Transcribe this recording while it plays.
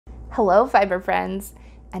Hello fiber friends,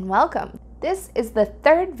 and welcome. This is the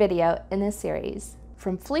third video in this series,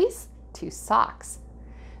 from fleece to socks.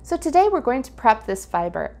 So today we're going to prep this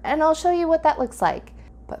fiber and I'll show you what that looks like.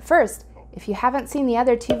 But first, if you haven't seen the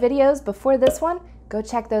other two videos before this one, go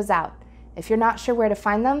check those out. If you're not sure where to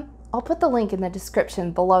find them, I'll put the link in the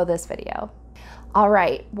description below this video. All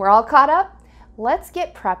right, we're all caught up? Let's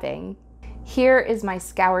get prepping. Here is my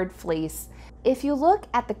scoured fleece. If you look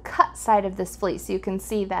at the cut side of this fleece, you can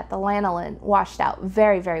see that the lanolin washed out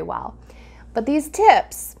very, very well. But these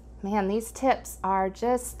tips, man, these tips are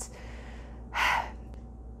just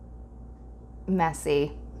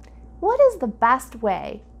messy. What is the best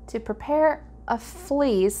way to prepare a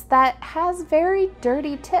fleece that has very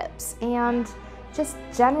dirty tips and just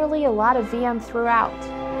generally a lot of VM throughout?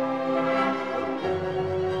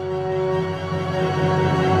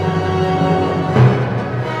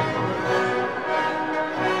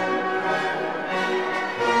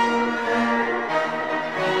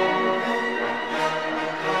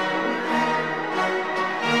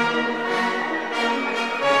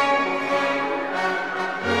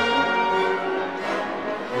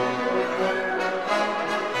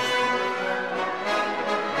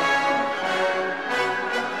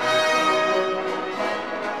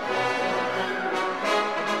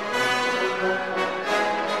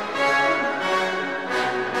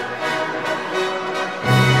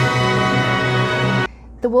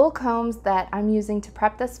 The wool combs that I'm using to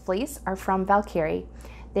prep this fleece are from Valkyrie.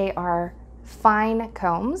 They are fine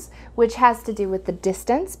combs, which has to do with the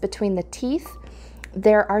distance between the teeth.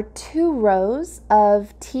 There are 2 rows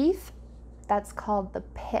of teeth. That's called the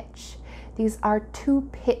pitch. These are 2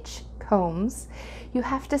 pitch combs. You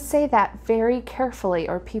have to say that very carefully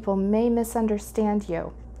or people may misunderstand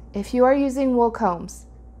you. If you are using wool combs,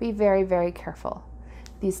 be very, very careful.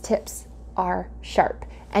 These tips are sharp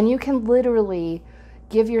and you can literally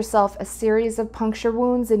give yourself a series of puncture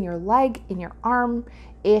wounds in your leg, in your arm,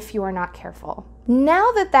 if you are not careful.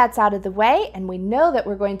 Now that that's out of the way and we know that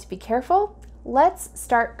we're going to be careful, let's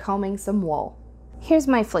start combing some wool. Here's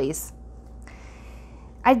my fleece.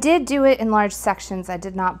 I did do it in large sections. I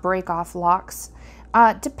did not break off locks.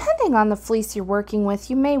 Depending on the fleece you're working with,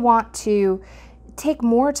 you may want to take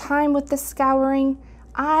more time with the scouring.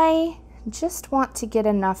 I just want to get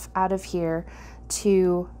enough out of here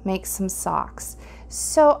to make some socks.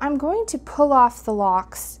 So I'm going to pull off the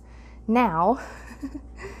locks now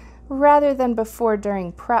rather than before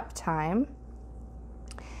during prep time.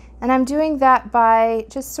 And I'm doing that by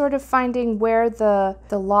just sort of finding where the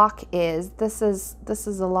lock is. This is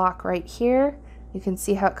a lock right here. You can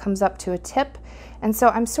see how it comes up to a tip. And so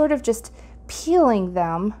I'm sort of just peeling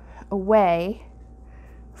them away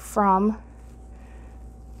from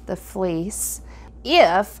the fleece.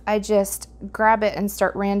 If I just grab it and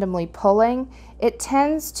start randomly pulling, it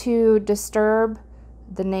tends to disturb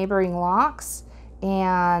the neighboring locks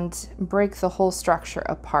and break the whole structure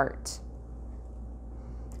apart.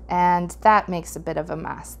 And that makes a bit of a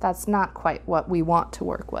mess. That's not quite what we want to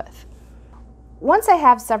work with. Once I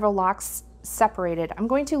have several locks separated, I'm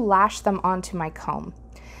going to lash them onto my comb.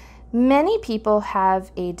 Many people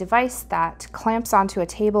have a device that clamps onto a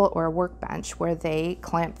table or a workbench where they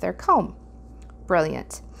clamp their comb.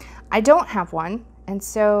 Brilliant. I don't have one, and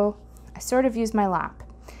so I sort of use my lap.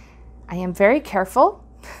 I am very careful,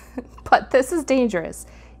 but this is dangerous.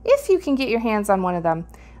 If you can get your hands on one of them,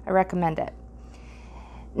 I recommend it.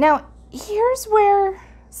 Now, here's where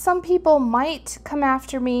some people might come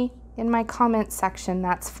after me in my comment section.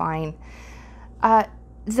 That's fine.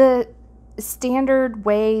 The standard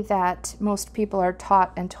way that most people are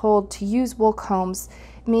taught and told to use wool combs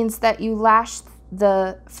means that you lash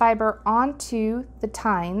the fiber onto the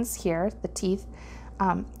tines here, the teeth,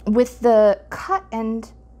 with the cut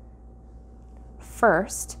end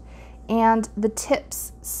first and the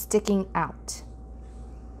tips sticking out.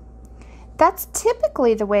 That's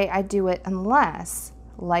typically the way I do it unless,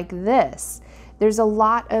 like this, there's a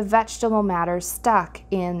lot of vegetable matter stuck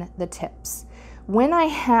in the tips. When I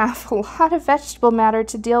have a lot of vegetable matter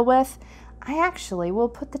to deal with, I actually will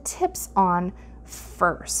put the tips on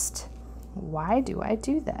first. Why do I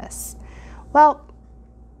do this? Well,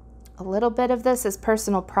 a little bit of this is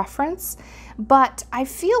personal preference, but I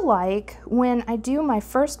feel like when I do my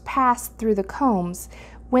first pass through the combs,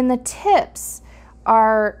 when the tips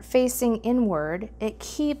are facing inward, it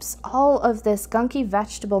keeps all of this gunky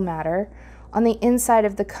vegetable matter on the inside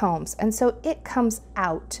of the combs, and so it comes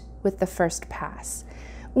out with the first pass.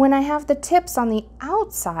 When I have the tips on the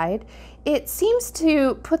outside, it seems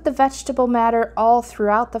to put the vegetable matter all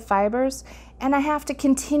throughout the fibers, and I have to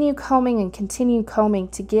continue combing and continue combing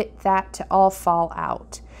to get that to all fall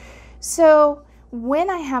out. So when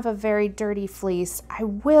I have a very dirty fleece, I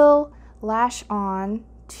will lash on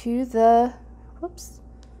to the, whoops,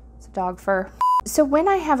 it's a dog fur. So when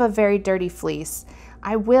I have a very dirty fleece,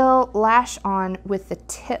 I will lash on with the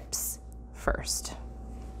tips first.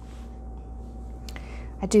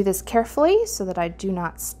 I do this carefully so that I do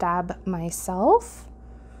not stab myself.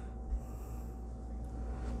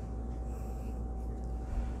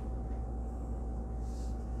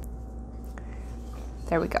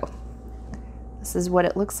 There we go. This is what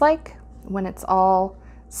it looks like when it's all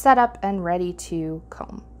set up and ready to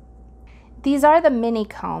comb. These are the mini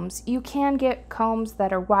combs. You can get combs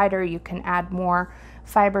that are wider. You can add more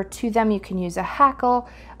fiber to them. You can use a hackle,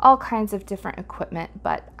 all kinds of different equipment,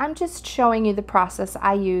 but I'm just showing you the process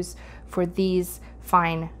I use for these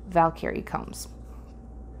fine Valkyrie combs.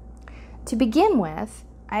 To begin with,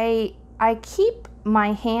 I keep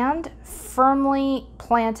my hand firmly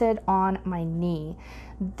planted on my knee.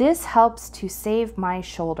 This helps to save my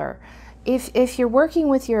shoulder. If you're working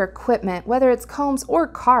with your equipment, whether it's combs or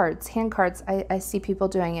cards, hand cards, I see people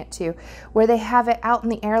doing it too, where they have it out in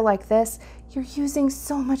the air like this, you're using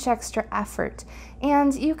so much extra effort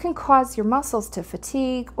and you can cause your muscles to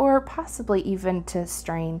fatigue or possibly even to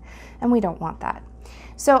strain, and we don't want that.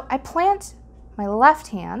 So I plant my left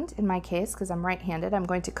hand, in my case, because I'm right-handed, I'm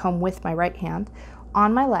going to comb with my right hand,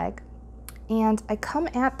 on my leg, and I come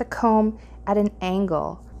at the comb at an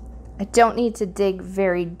angle. I don't need to dig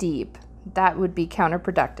very deep. That would be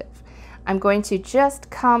counterproductive. I'm going to just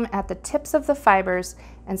come at the tips of the fibers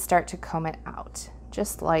and start to comb it out,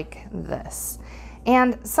 just like this.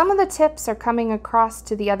 And some of the tips are coming across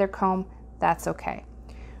to the other comb. That's okay.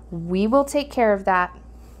 We will take care of that.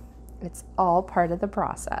 It's all part of the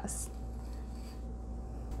process.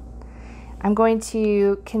 I'm going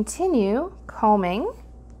to continue combing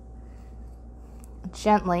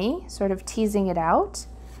gently, sort of teasing it out,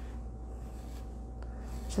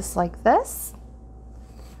 just like this.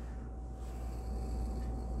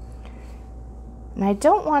 And I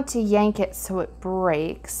don't want to yank it so it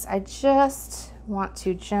breaks. I just want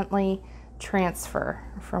to gently transfer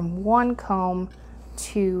from one comb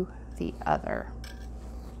to the other.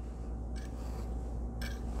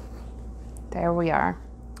 There we are.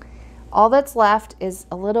 All that's left is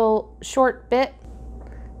a little short bit,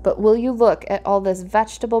 but will you look at all this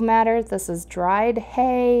vegetable matter? This is dried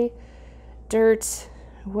hay, dirt,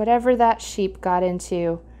 whatever that sheep got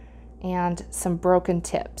into, and some broken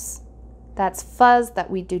tips. That's fuzz that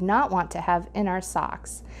we do not want to have in our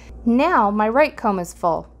socks. Now my right comb is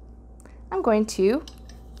full. I'm going to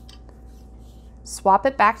swap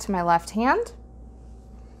it back to my left hand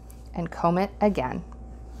and comb it again.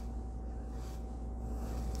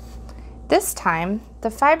 This time, the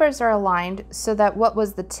fibers are aligned so that what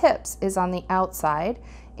was the tips is on the outside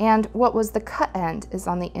and what was the cut end is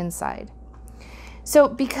on the inside. So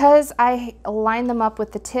because I align them up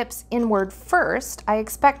with the tips inward first, I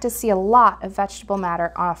expect to see a lot of vegetable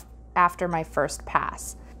matter off after my first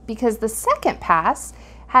pass. Because the second pass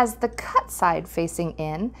has the cut side facing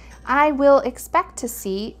in, I will expect to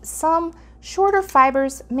see some shorter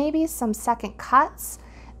fibers, maybe some second cuts.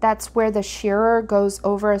 That's where the shearer goes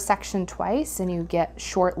over a section twice and you get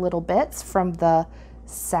short little bits from the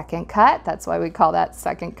second cut. That's why we call that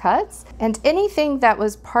second cuts. And anything that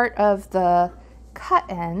was part of the cut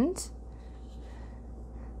end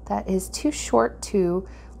that is too short to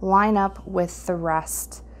line up with the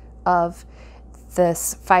rest of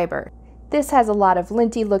this fiber. This has a lot of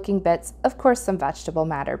linty looking bits, of course some vegetable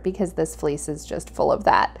matter because this fleece is just full of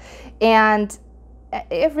that. And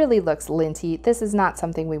it really looks linty. This is not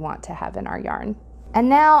something we want to have in our yarn. And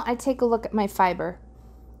now I take a look at my fiber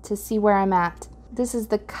to see where I'm at. This is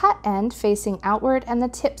the cut end facing outward and the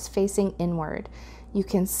tips facing inward. You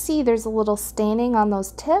can see there's a little staining on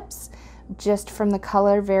those tips just from the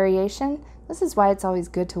color variation. This is why it's always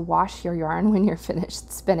good to wash your yarn when you're finished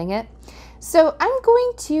spinning it. So I'm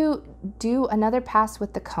going to do another pass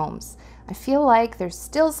with the combs. I feel like there's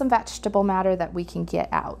still some vegetable matter that we can get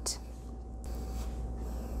out.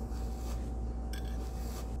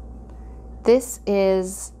 This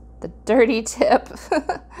is the dirty tip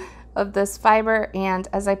of this fiber, and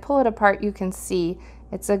as I pull it apart you can see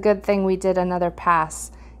it's a good thing we did another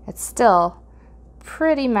pass. It's still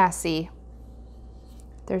pretty messy.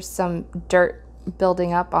 There's some dirt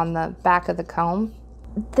building up on the back of the comb.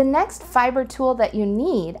 The next fiber tool that you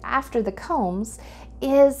need after the combs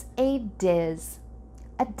is a diz.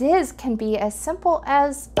 A diz can be as simple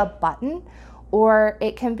as a button, or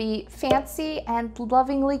it can be fancy and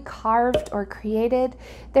lovingly carved or created.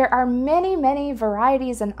 There are many, many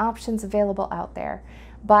varieties and options available out there.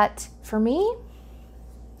 But for me,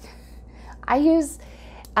 I use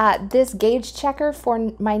this gauge checker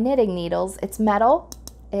for my knitting needles. It's metal,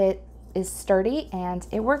 it is sturdy, and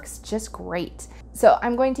it works just great. So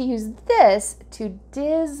I'm going to use this to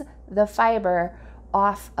diz the fiber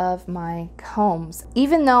off of my combs.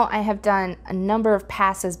 Even though I have done a number of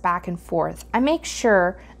passes back and forth, I make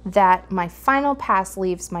sure that my final pass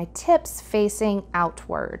leaves my tips facing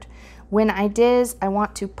outward. When I diz, I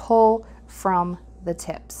want to pull from the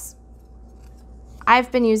tips.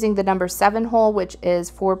 I've been using the number 7 hole, which is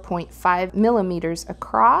 4.5 millimeters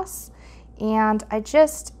across, and I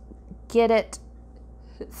just get it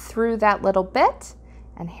through that little bit,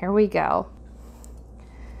 and here we go.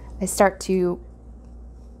 I start to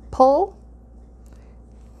pull,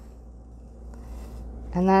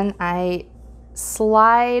 and then I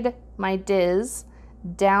slide my diz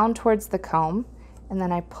down towards the comb, and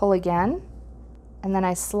then I pull again, and then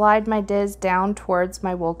I slide my diz down towards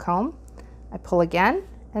my wool comb. I pull again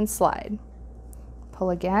and slide. Pull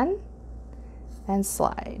again and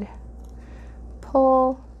slide.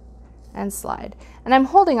 Pull and slide. And I'm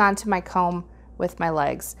holding on to my comb with my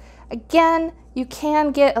legs. Again, you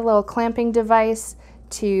can get a little clamping device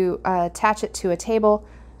to attach it to a table,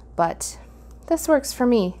 but this works for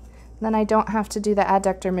me. Then I don't have to do the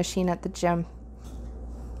adductor machine at the gym.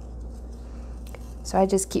 So I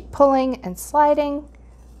just keep pulling and sliding,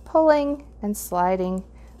 pulling and sliding,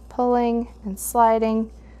 pulling and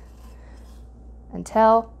sliding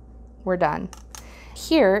until we're done.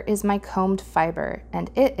 Here is my combed fiber,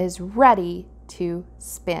 and it is ready to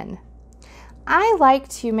spin. I like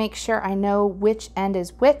to make sure I know which end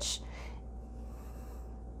is which.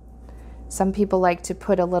 Some people like to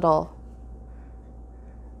put a little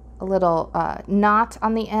knot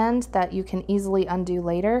on the end that you can easily undo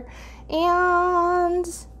later, and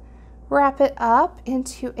wrap it up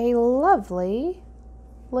into a lovely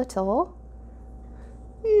little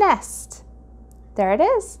nest. There it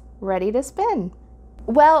is, ready to spin.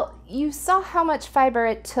 Well, you saw how much fiber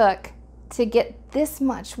it took to get this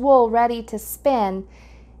much wool ready to spin.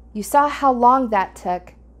 You saw how long that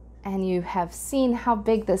took, and you have seen how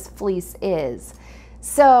big this fleece is.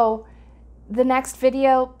 So the next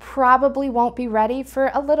video probably won't be ready for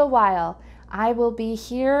a little while. I will be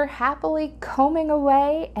here happily combing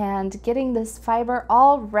away and getting this fiber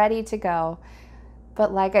all ready to go.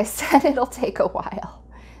 But like I said, it'll take a while.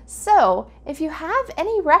 So if you have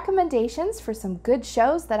any recommendations for some good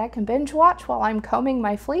shows that I can binge watch while I'm combing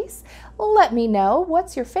my fleece, let me know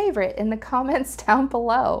what's your favorite in the comments down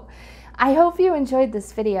below. I hope you enjoyed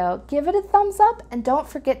this video. Give it a thumbs up and don't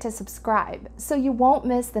forget to subscribe so you won't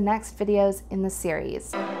miss the next videos in the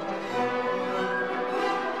series.